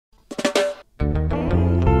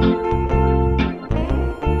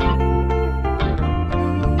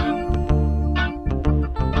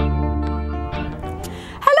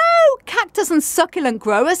and succulent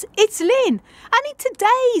growers, it's Lynn, and in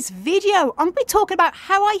today's video I'm going to be talking about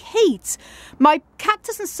how I heat my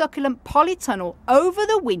cactus and succulent polytunnel over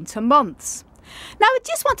the winter months. Now I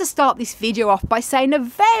just want to start this video off by saying a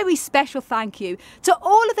very special thank you to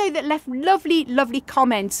all of those that left lovely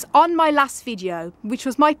comments on my last video, which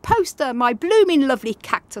was my poster, my blooming lovely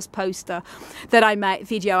cactus poster that I made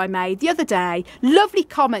the other day. Lovely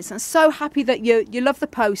comments, and so happy that you love the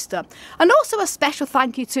poster. And also a special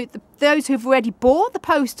thank you to those who've already bought the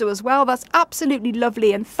poster as well. That's absolutely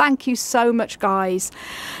lovely, and thank you so much, guys.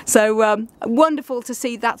 So wonderful to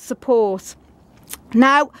see that support.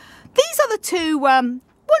 Now, these are the two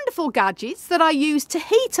wonderful gadgets that I use to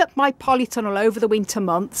heat up my polytunnel over the winter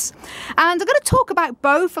months. And I'm going to talk about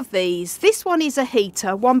both of these. This one is a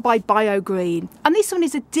heater, one by BioGreen, and this one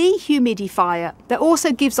is a dehumidifier that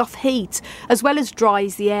also gives off heat as well as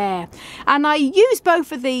dries the air. And I use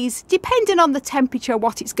both of these depending on the temperature,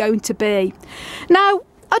 what it's going to be. Now,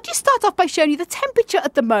 I'll just start off by showing you the temperature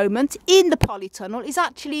at the moment in the polytunnel is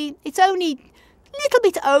actually, it's only a little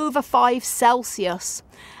bit over 5 Celsius.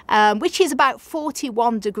 Which is about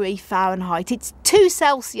 41 degrees Fahrenheit. It's 2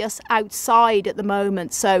 Celsius outside at the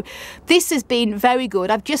moment, so this has been very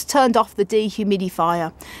good. I've just turned off the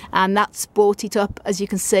dehumidifier and that's brought it up, as you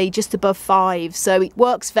can see, just above 5, so it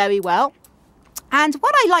works very well. And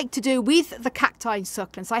what I like to do with the cacti and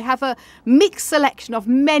succulents, I have a mixed selection of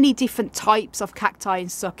many different types of cacti and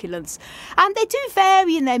succulents. And they do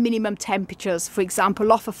vary in their minimum temperatures. For example,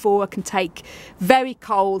 Lophophora can take very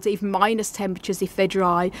cold, even minus temperatures if they're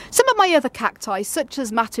dry. Some of my other cacti, such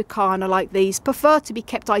as Matucana, like these, prefer to be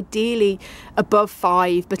kept ideally above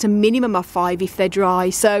 5, but a minimum of 5 if they're dry.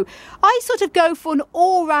 So I sort of go for an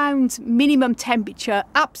all-round minimum temperature,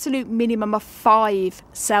 absolute minimum of 5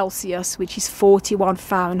 Celsius, which is 41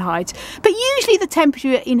 Fahrenheit. But usually the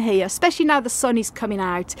temperature in here, especially now the sun is coming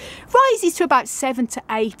out, rises to about 7 to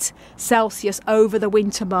 8 Celsius over the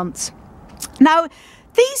winter months. Now,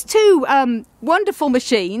 these two wonderful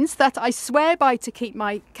machines that I swear by to keep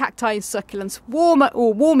my cacti and succulents warmer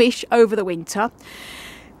or warmish over the winter,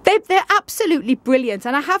 they're absolutely brilliant,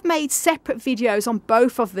 and I have made separate videos on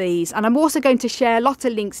both of these, and I'm also going to share a lot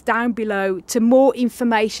of links down below to more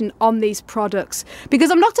information on these products, because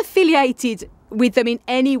I'm not affiliated with them in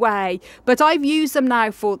any way, but I've used them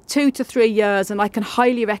now for 2 to 3 years, and I can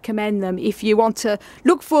highly recommend them if you want to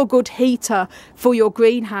look for a good heater for your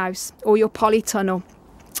greenhouse or your polytunnel.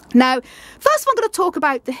 Now, first I'm going to talk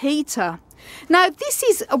about the heater. Now, this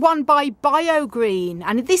is one by BioGreen,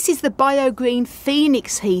 and this is the BioGreen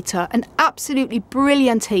Phoenix heater, an absolutely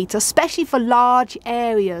brilliant heater, especially for large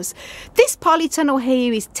areas. This polytunnel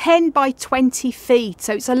here is 10 by 20 feet,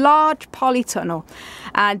 so it's a large polytunnel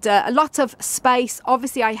and a lot of space.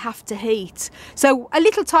 Obviously I have to heat, so a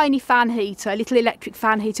little tiny fan heater, a little electric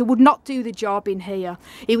fan heater would not do the job in here.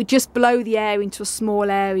 It would just blow the air into a small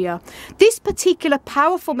area. This particular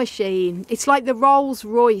powerful machine, it's like the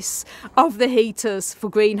Rolls-Royce of the heaters for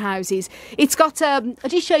greenhouses. It's got I'll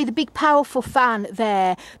just show you the big powerful fan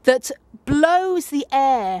there that blows the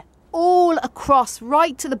air all across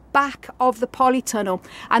right to the back of the polytunnel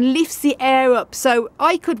and lifts the air up. So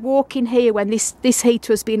I could walk in here when this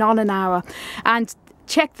heater has been on an hour and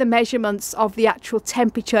check the measurements of the actual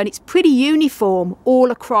temperature, and it's pretty uniform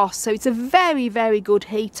all across, so it's a very good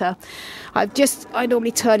heater. I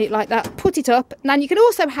normally turn it like that, put it up, and you can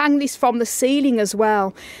also hang this from the ceiling as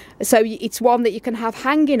well, so it's one that you can have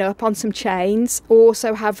hanging up on some chains, or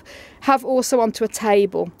also have also onto a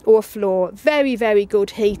table or a floor. Very good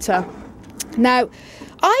heater. Now,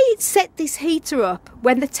 I set this heater up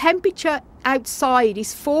when the temperature outside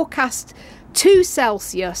is forecast 2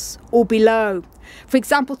 Celsius or below. For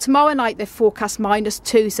example, tomorrow night they're forecast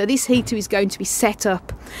 -2, so this heater is going to be set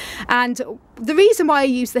up. And the reason why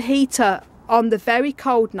I use the heater on the very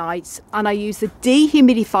cold nights, and I use the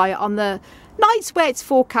dehumidifier on the nights where it's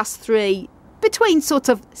forecast 3, between sort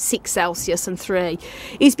of 6 Celsius and 3,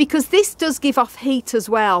 is because this does give off heat as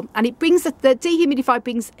well, and it brings the dehumidifier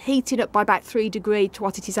brings heating up by about 3 degrees to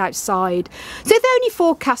what it is outside. So if they only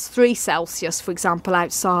forecast 3 Celsius, for example,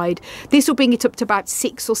 outside, this will bring it up to about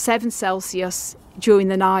 6 or 7 Celsius during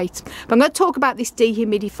the night. But I'm going to talk about this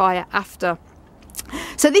dehumidifier after.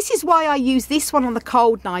 So this is why I use this one on the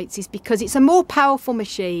cold nights, is because it's a more powerful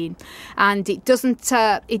machine, and it doesn't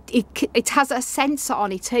it has a sensor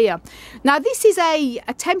on it here. Now this is a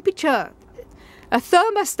temperature a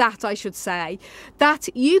thermostat, I should say, that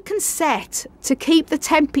you can set to keep the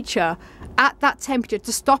temperature at that temperature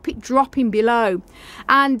to stop it dropping below.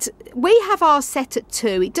 And we have ours set at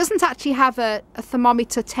 2. It doesn't actually have a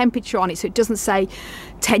thermometer temperature on it, so it doesn't say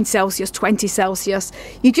 10 Celsius, 20 Celsius.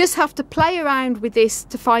 You just have to play around with this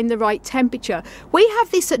to find the right temperature. We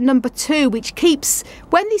have this at number 2, which keeps,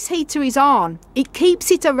 when this heater is on, it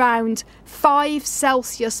keeps it around 5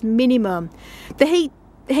 Celsius minimum. The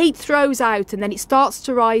heat throws out, and then it starts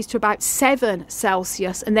to rise to about 7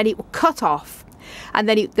 Celsius, and then it will cut off. And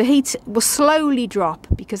then the heat will slowly drop,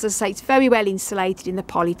 because, as I say, it's very well insulated in the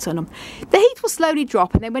polytunnel. The heat will slowly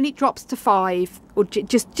drop, and then when it drops to 5, or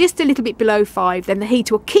just a little bit below 5, then the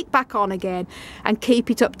heat will kick back on again and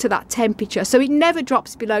keep it up to that temperature, so it never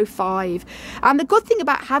drops below 5. And the good thing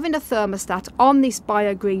about having a thermostat on this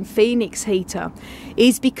BioGreen Phoenix heater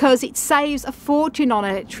is because it saves a fortune on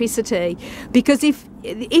electricity. Because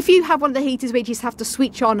if you have one of the heaters where you just have to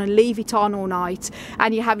switch on and leave it on all night,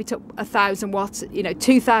 and you have it up 1,000 watts,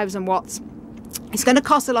 2,000 watts, it's going to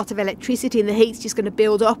cost a lot of electricity, and the heat's just going to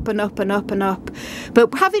build up and up and up and up.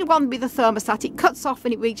 But having one with a thermostat, it cuts off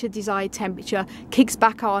when it reaches a desired temperature, kicks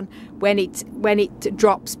back on when it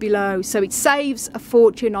drops below. So it saves a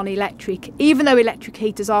fortune on electric, even though electric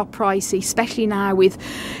heaters are pricey, especially now with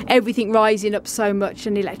everything rising up so much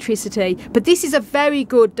in electricity. But this is a very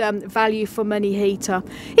good value for money heater.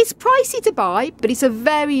 It's pricey to buy, but it's a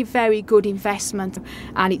very, very good investment,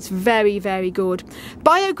 and it's very, very good.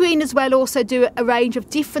 BioGreen as well also do a range of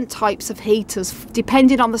different types of heaters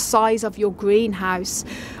depending on the size of your greenhouse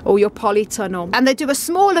or your polytunnel, and they do a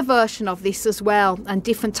smaller version of this as well, and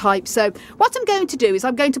different types. So what I'm going to do is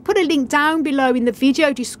I'm going to put a link down below in the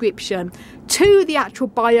video description to the actual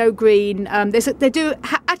BioGreen.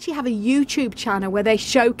 They actually have a YouTube channel where they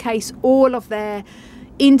showcase all of their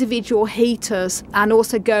individual heaters, and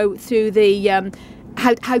also go through the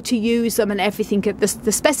how to use them and everything,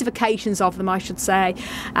 the specifications of them, I should say,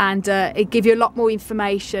 and it give you a lot more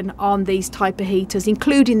information on these type of heaters,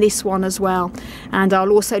 including this one as well. And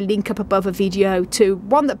I'll also link up above a video to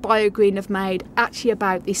one that BioGreen have made actually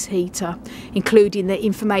about this heater, including the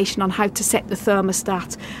information on how to set the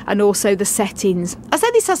thermostat and also the settings. I say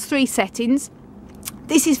this has 3 settings.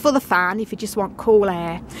 This is for the fan if you just want cool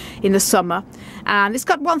air in the summer, and it's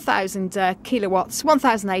got 1,000 kilowatts,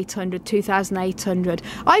 1,800, 2,800.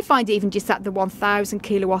 I find even just at the 1,000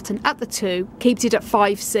 kilowatt and at the 2 keeps it at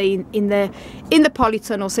 5C in the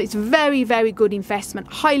polytunnel. So it's very, very good investment.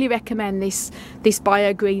 Highly recommend this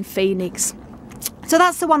BioGreen Phoenix. So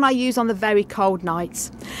that's the one I use on the very cold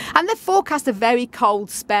nights. And they forecast a very cold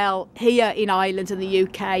spell here in Ireland and the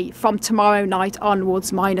UK from tomorrow night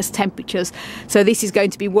onwards, minus temperatures. So this is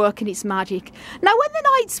going to be working its magic. Now, when the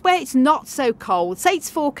nights where it's not so cold, say it's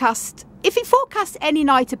forecast, if it forecasts any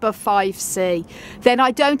night above 5C, then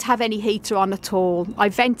I don't have any heater on at all. I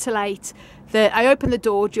ventilate. I open the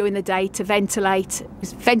door during the day to ventilate.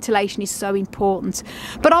 Ventilation is so important.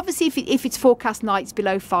 But obviously if it's forecast nights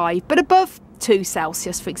below 5, but above 2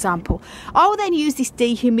 Celsius, for example, I'll then use this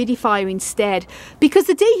dehumidifier instead, because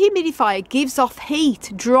the dehumidifier gives off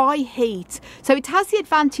heat, dry heat. So it has the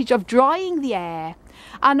advantage of drying the air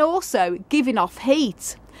and also giving off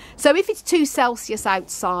heat. So if it's 2 Celsius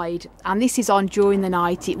outside and this is on during the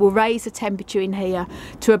night, it will raise the temperature in here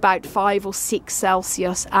to about 5 or 6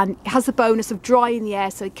 Celsius, and it has the bonus of drying the air,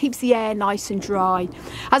 so it keeps the air nice and dry.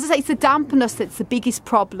 As I say, it's the dampness that's the biggest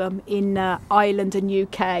problem in Ireland and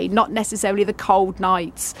UK, not necessarily the cold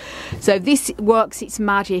nights. So this works its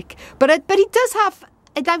magic, but it does have.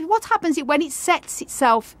 What happens is when it sets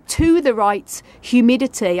itself to the right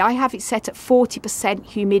humidity, I have it set at 40%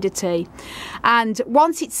 humidity, and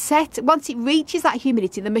once it reaches that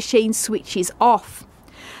humidity, the machine switches off.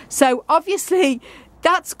 So obviously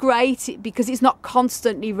that's great because it's not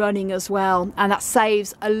constantly running as well, and that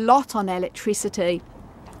saves a lot on electricity.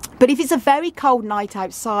 But if it's a very cold night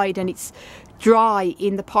outside and it's dry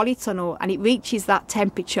in the polytunnel and it reaches that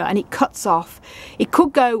temperature and it cuts off, it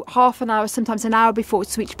could go half an hour, sometimes an hour before it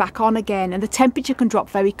switches back on again, and the temperature can drop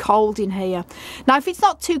very cold in here. Now if it's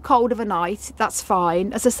not too cold of a night, that's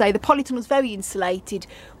fine. As I say, the polytunnel is very insulated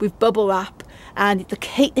with bubble wrap, and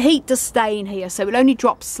the heat does stay in here, so it only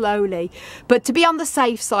drops slowly. But to be on the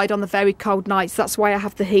safe side on the very cold nights, that's why I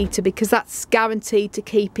have the heater, because that's guaranteed to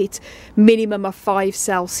keep it minimum of 5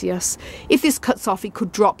 Celsius. If this cuts off, it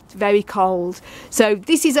could drop very cold. So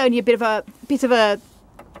this is only a bit of a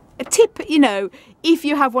tip, if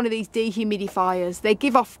you have one of these dehumidifiers. They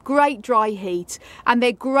give off great dry heat, and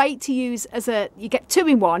they're great to use as you get 2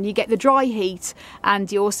 in 1. You get the dry heat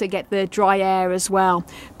and you also get the dry air as well.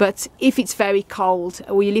 But if it's very cold,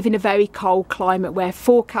 or you live in a very cold climate where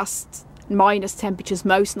forecasts minus temperatures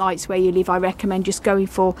most nights where you live, I recommend just going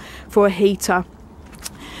for a heater.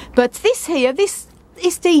 But this here, this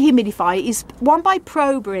dehumidifier is one by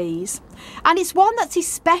ProBreeze, and it's one that's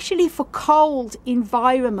especially for cold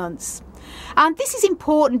environments. And this is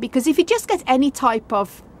important because if you just get any type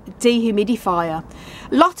of dehumidifier,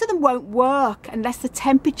 a lot of them won't work unless the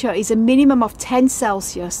temperature is a minimum of 10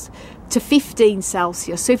 Celsius to 15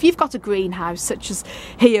 Celsius. So if you've got a greenhouse such as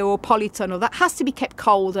here or Polytunnel that has to be kept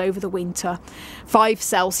cold over the winter, 5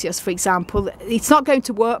 Celsius for example, it's not going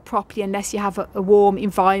to work properly unless you have a warm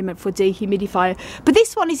environment for dehumidifier. But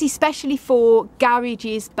this one is especially for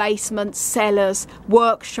garages, basements, cellars,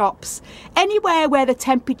 workshops, anywhere where the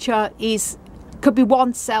temperature could be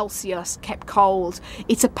 1 Celsius kept cold.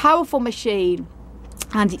 It's a powerful machine,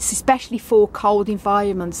 and it's especially for cold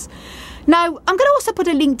environments. Now, I'm going to also put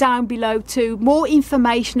a link down below to more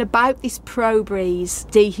information about this ProBreeze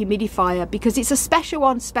dehumidifier, because it's a special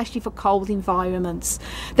one, especially for cold environments.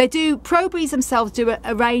 ProBreeze themselves do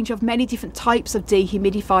a range of many different types of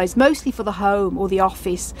dehumidifiers, mostly for the home or the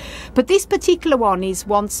office. But this particular one is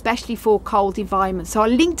one specially for cold environments. So I'll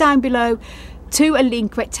link down below to a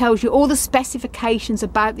link where it tells you all the specifications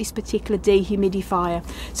about this particular dehumidifier.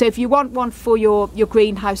 So if you want one for your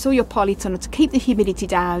greenhouse or your polytunnel to keep the humidity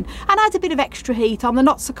down and add a bit of extra heat on the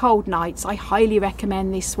not so cold nights, I highly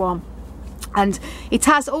recommend this one. And it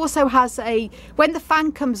also has when the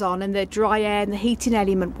fan comes on and the dry air and the heating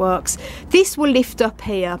element works, this will lift up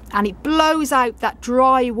here and it blows out that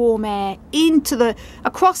dry warm air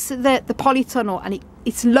across the polytunnel, and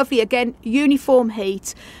it's lovely. Again, uniform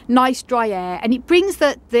heat, nice dry air, and it brings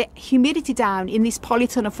the humidity down in this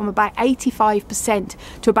polytunnel from about 85%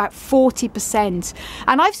 to about 40%.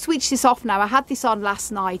 And I've switched this off now. I had this on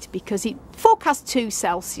last night because it forecast 2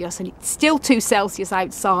 Celsius and it's still 2 Celsius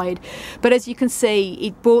outside, but as you can see,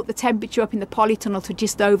 it brought the temperature up in the polytunnel to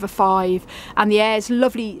just over 5, and the air is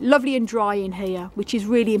lovely and dry in here, which is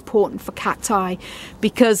really important for cacti,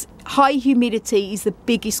 because high humidity is the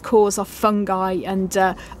biggest cause of fungi and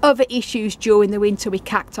other issues during the winter with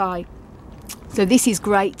cacti. So this is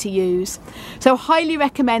great to use. So highly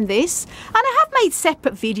recommend this. And I have made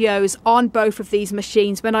separate videos on both of these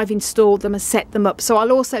machines when I've installed them and set them up. So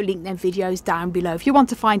I'll also link them videos down below if you want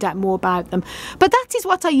to find out more about them. But that is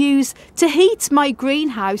what I use to heat my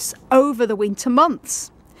greenhouse over the winter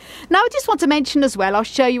months. Now I just want to mention as well, I'll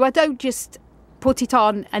show you, I don't just put it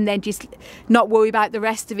on and then just not worry about the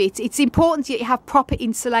rest of it. It's important that you have proper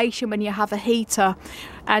insulation when you have a heater,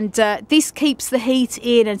 and this keeps the heat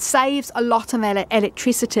in and saves a lot of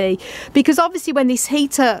electricity, because obviously when this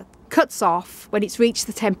heater cuts off when it's reached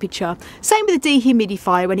the temperature, same with the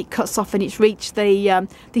dehumidifier, when it cuts off and it's reached the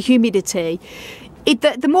humidity,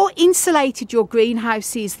 the more insulated your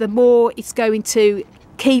greenhouse is, the more it's going to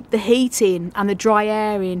keep the heat in and the dry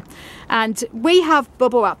air in. And we have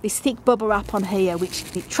bubble wrap, this thick bubble wrap on here, which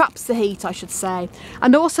it traps the heat, I should say.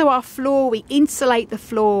 And also our floor, we insulate the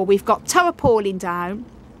floor. We've got tarpaulin down,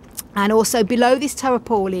 and also below this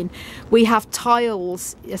tarpaulin we have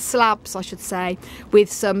tiles, slabs I should say,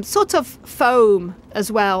 with some sort of foam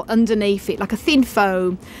as well underneath it, like a thin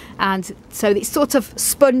foam, and so it's sort of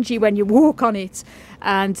spongy when you walk on it,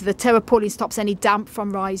 and the tarpaulin stops any damp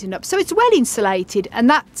from rising up. So it's well insulated, and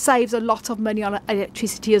that saves a lot of money on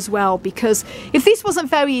electricity as well, because if this wasn't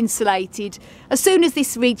very insulated, as soon as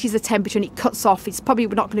this reaches the temperature and it cuts off, it's probably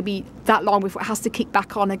not going to be that long before it has to kick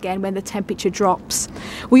back on again when the temperature drops.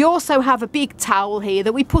 We also have a big towel here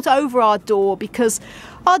that we put over our door, because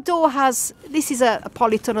our door this is a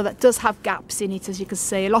polytunnel that does have gaps in it, as you can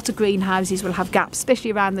see. A lot of greenhouses will have gaps,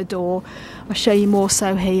 especially around the door. I'll show you more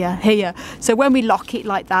so here. So when we lock it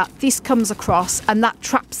like that, this comes across and that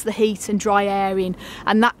traps the heat and dry air in,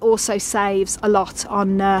 and that also saves a lot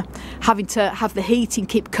on having to have the heating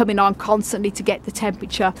keep coming on constantly to get the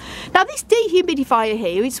temperature. Now this dehumidifier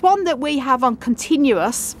here, it's one that we have on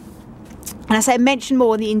continuous. And as I mentioned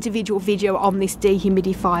more in the individual video on this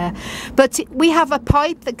dehumidifier, but we have a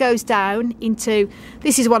pipe that goes down into,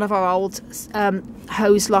 this is one of our old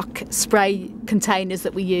hose lock spray containers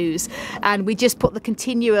that we use, and we just put the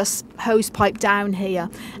continuous hose pipe down here,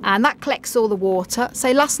 and that collects all the water.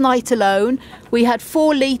 So last night alone we had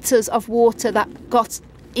 4 litres of water that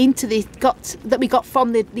we got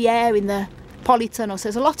from the air in the polytunnel. So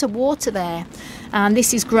there's a lot of water there, and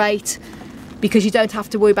this is great because you don't have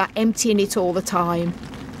to worry about emptying it all the time.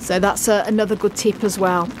 So that's another good tip as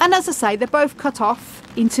well. And as I say, they're both cut off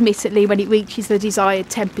intermittently when it reaches the desired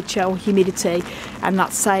temperature or humidity, and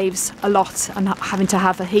that saves a lot and not having to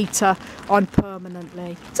have a heater on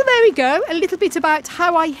permanently. So there we go, a little bit about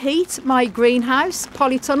how I heat my greenhouse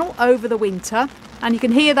polytunnel over the winter. And you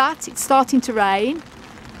can hear that it's starting to rain.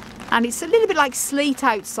 and it's a little bit like sleet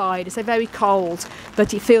outside. It's very cold,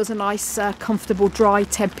 but it feels a nice comfortable dry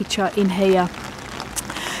temperature in here.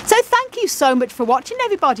 So thank you so much for watching,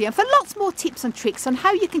 everybody, and for lots more tips and tricks on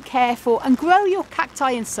how you can care for and grow your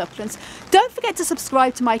cacti and succulents, don't forget to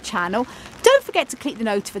subscribe to my channel. Don't forget to click the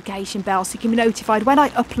notification bell so you can be notified when I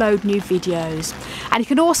upload new videos. And you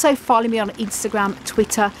can also follow me on Instagram,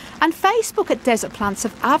 Twitter and Facebook at Desert Plants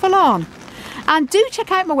of Avalon. And do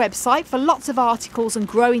check out my website for lots of articles and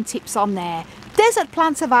growing tips on there,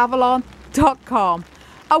 desertplantsofavalon.com.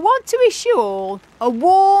 I want to wish you all a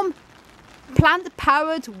warm,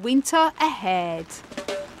 plant-powered winter ahead.